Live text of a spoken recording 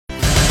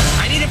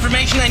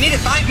information I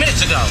needed 5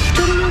 minutes ago.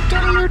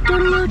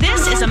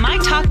 This is a My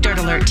Talk Dirt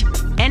Alert,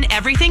 an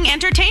everything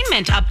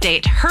entertainment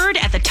update heard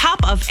at the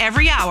top of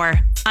every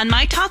hour on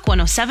My Talk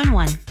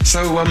 107.1.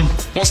 So,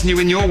 what's new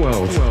in your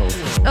world?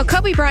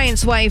 Kobe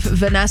Bryant's wife,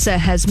 Vannesa,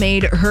 has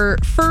made her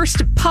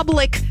first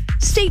public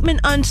statement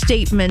on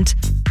statement.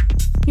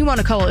 You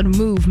want to call it a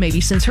move, maybe,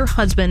 since her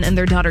husband and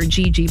their daughter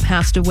Gigi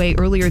passed away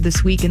earlier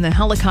this week in the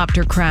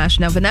helicopter crash.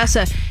 Now,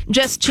 Vannesa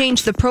just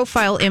changed the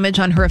profile image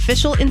on her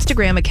official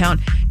Instagram account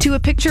to a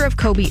picture of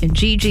Kobe and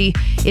Gigi.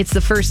 It's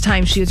the first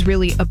time she has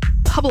really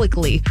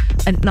publicly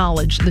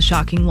acknowledged the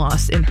shocking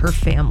loss in her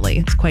family.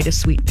 It's quite a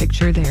sweet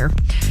picture there.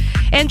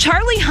 And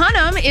Charlie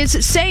Hunnam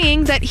is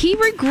saying that he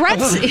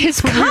regrets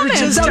his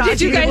comments. Oh, did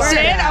you guys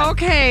say it?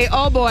 Okay.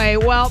 Oh, boy.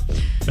 Well...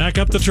 Back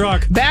up the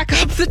truck.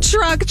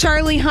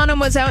 Charlie Hunnam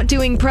was out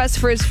doing press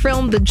for his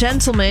film, The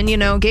Gentleman.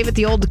 Gave it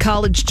the old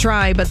college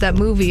try, but that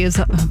movie is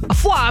a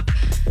flop.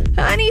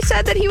 And he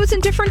said that he was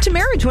indifferent to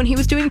marriage when he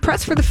was doing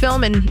press for the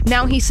film. And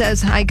now he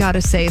says, I gotta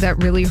say,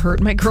 that really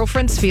hurt my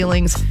girlfriend's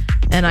feelings.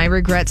 And I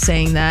regret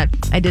saying that.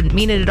 I didn't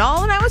mean it at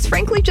all. And I was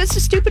frankly just a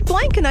stupid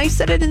blank. And I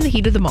said it in the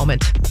heat of the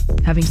moment.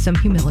 Having some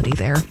humility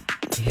there.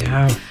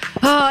 Yeah.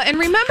 And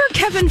remember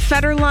Kevin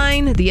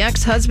Federline, the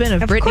ex-husband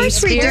of Britney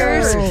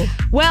Spears?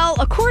 Well,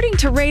 according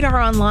to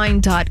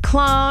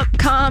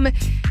RadarOnline.com,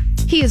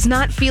 he is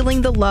not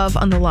feeling the love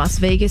on the Las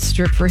Vegas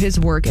Strip for his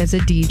work as a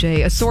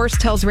DJ. A source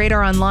tells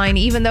Radar Online,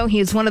 even though he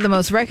is one of the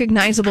most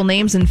recognizable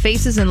names and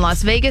faces in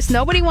Las Vegas,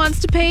 nobody wants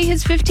to pay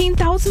his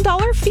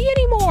 $15,000 fee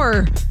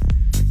anymore.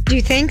 Do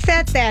you think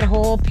that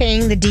whole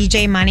paying the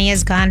DJ money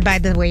has gone by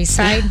the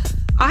wayside?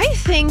 I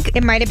think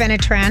it might have been a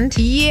trend.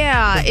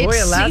 Yeah. Boy,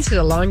 it lasted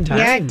a long time.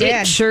 Yeah, it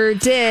did. It sure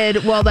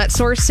did. Well, that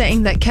source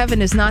saying that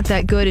Kevin is not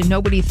that good and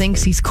nobody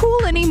thinks he's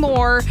cool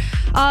anymore.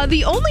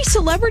 The only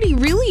celebrity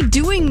really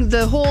doing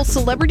the whole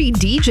celebrity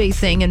DJ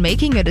thing and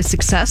making it a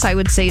success, I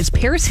would say, is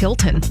Paris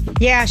Hilton.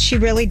 Yeah, she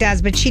really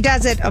does, but she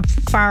does it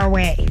far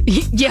away.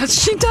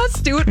 Yes, she does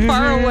do it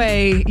far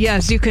away.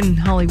 Yes, you can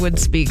Hollywood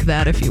speak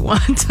that if you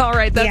want. All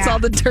right, that's all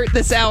the dirt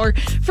this hour.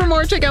 For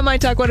more, check out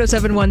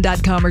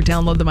mytalk1071.com or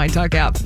download the MyTalk app.